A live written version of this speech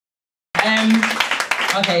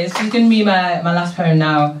Okay, this is going to be my last poem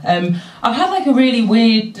now. I've had like a really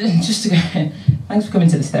weird, just to go, thanks for coming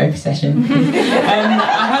to this therapy session.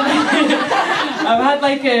 I've had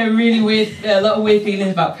like a lot of weird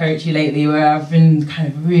feelings about poetry lately, where I've been kind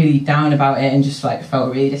of really down about it and just like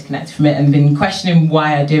felt really disconnected from it and been questioning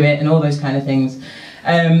why I do it and all those kind of things.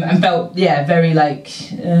 And felt, yeah, very like,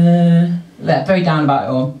 very down about it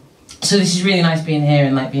all. So this is really nice being here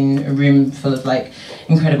and like being in a room full of like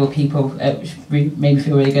incredible people, which made me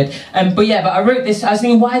feel really good. But I wrote this. I was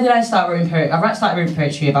thinking, why did I start writing poetry? I started writing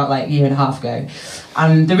poetry about like a year and a half ago,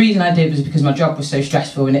 and the reason I did was because my job was so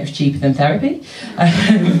stressful and it was cheaper than therapy.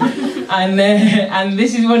 And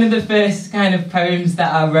this is one of the first kind of poems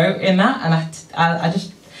that I wrote in that, and I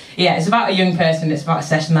just it's about a young person. It's about a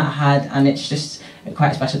session that I had, and it's just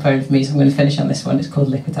quite a special poem for me. So I'm going to finish on this one. It's called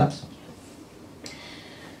Liquid Tabs.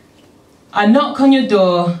 I knock on your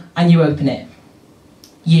door and you open it.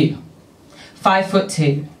 You,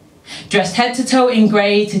 5'2", dressed head to toe in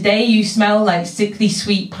grey, today you smell like sickly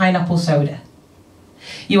sweet pineapple soda.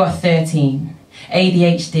 You are 13,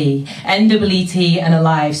 ADHD, NEET and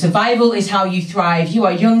alive. Survival is how you thrive. You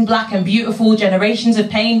are young, black and beautiful, generations of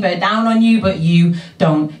pain bear down on you, but you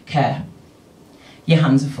don't care. Your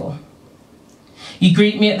hands are full. You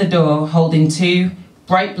greet me at the door holding 2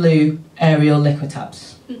 bright blue Ariel liquid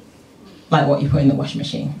tabs. Like what you put in the washing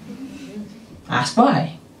machine. I ask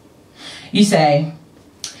why. You say,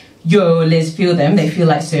 yo, Liz, feel them. They feel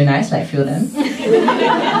like so nice, like feel them.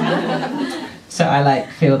 So I like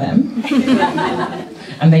feel them.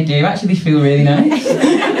 And they do actually feel really nice.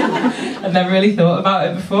 I've never really thought about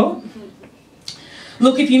it before.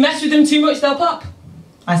 Look, if you mess with them too much, they'll pop,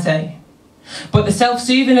 I say. But the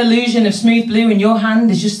self-soothing illusion of smooth blue in your hand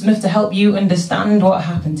is just enough to help you understand what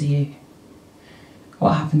happened to you.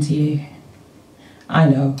 What happened to you? I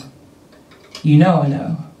know. You know I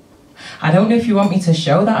know. I don't know if you want me to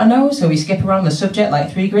show that I know, so we skip around the subject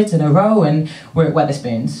like 3 grids in a row and we're at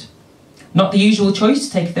Wetherspoons. Not the usual choice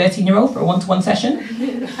to take a 13-year-old for a one-to-one session.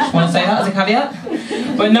 Just want to say that as a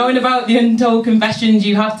caveat. But knowing about the untold confessions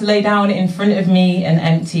you have to lay down in front of me and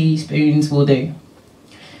empty spoons will do.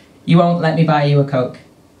 You won't let me buy you a Coke.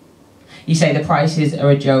 You say the prices are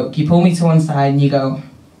a joke. You pull me to one side and you go,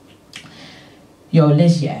 yo,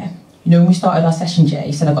 Liz, yeah, you know when we started our sessions, yeah,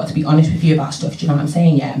 you said I've got to be honest with you about stuff, do you know what I'm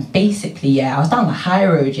saying, yeah? And basically, yeah, I was down the high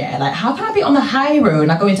road, yeah, like how can I be on the high road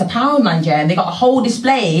and I go into Poundland, yeah, and they got a whole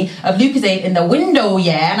display of Lucozade in the window,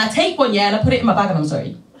 yeah, and I take one, yeah, and I put it in my bag and I'm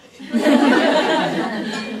sorry.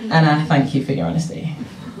 And I thank you for your honesty.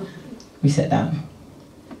 We sit down.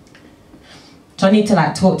 So I need to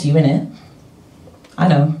like talk to you, innit? I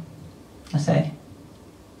know, I say.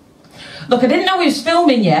 Look, I didn't know he was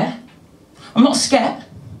filming, yeah? I'm not scared.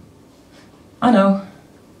 I know.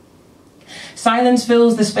 Silence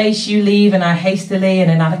fills the space you leave and I hastily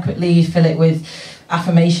and inadequately fill it with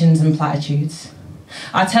affirmations and platitudes.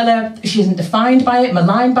 I tell her she isn't defined by it,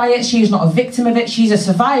 maligned by it, she is not a victim of it, she's a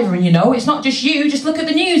survivor, and you know, it's not just you, just look at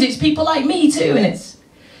the news, it's people like me too, and it's...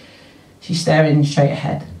 She's staring straight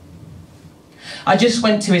ahead. I just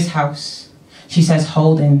went to his house, she says,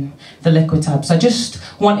 holding the liquid tabs. I just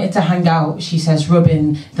wanted to hang out, she says,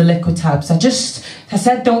 rubbing the liquid tabs. I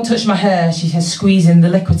said, don't touch my hair, she says, squeezing the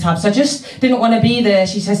liquid tabs. I just didn't want to be there,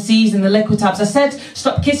 she says, seizing the liquid tabs. I said,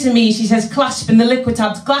 stop kissing me, she says, clasping the liquid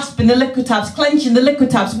tabs, clasping the liquid tabs, clenching the liquid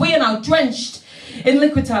tabs. We are now drenched in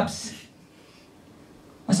liquid tabs.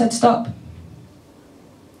 I said, stop.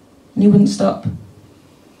 And he wouldn't stop.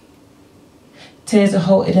 Tears are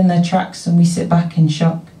halted in their tracks and we sit back in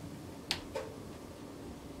shock.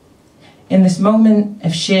 In this moment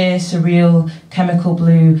of sheer, surreal, chemical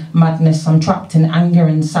blue madness, I'm trapped in anger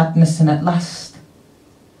and sadness, and at last,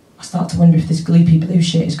 I start to wonder if this gloopy blue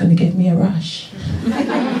shit is going to give me a rash.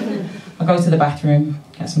 I go to the bathroom,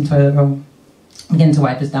 get some toilet roll, begin to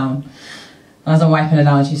wipe us down. And as I'm wiping her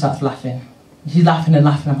down, she starts laughing. She's laughing and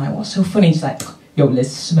laughing. I'm like, what's so funny? She's like, yo,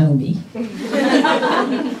 Liz, smell me.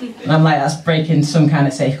 And I'm like, that's breaking some kind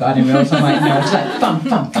of safeguarding rules. I'm like, no. She's like, bum,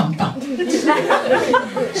 bum, bum, bum.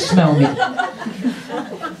 Smell me.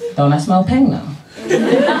 Don't I smell peng now?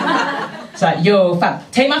 It's like, yo, fam,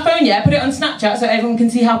 take my phone, yeah, put it on Snapchat so everyone can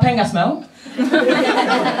see how peng I smell. And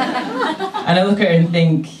I look at her and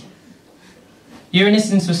think, your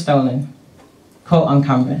innocence was stolen, caught on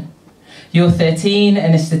camera. You're 13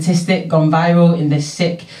 and a statistic gone viral in this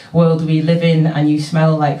sick world we live in, and you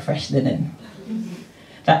smell like fresh linen.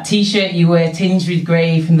 That t-shirt you wear tinged with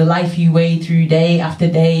grey from the life you wade through day after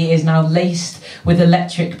day is now laced with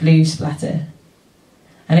electric blue splatter.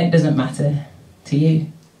 And it doesn't matter to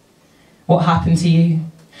you. What happened to you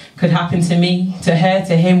could happen to me, to her,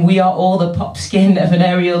 to him. We are all the pop skin of an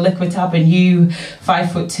aerial liquid tab, and you,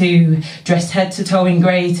 5'2", dressed head to toe in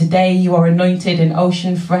grey. Today you are anointed in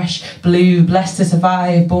ocean fresh blue, blessed to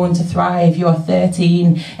survive, born to thrive. You are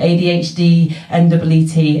 13, ADHD,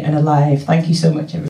 NWT, and alive. Thank you so much, everyone.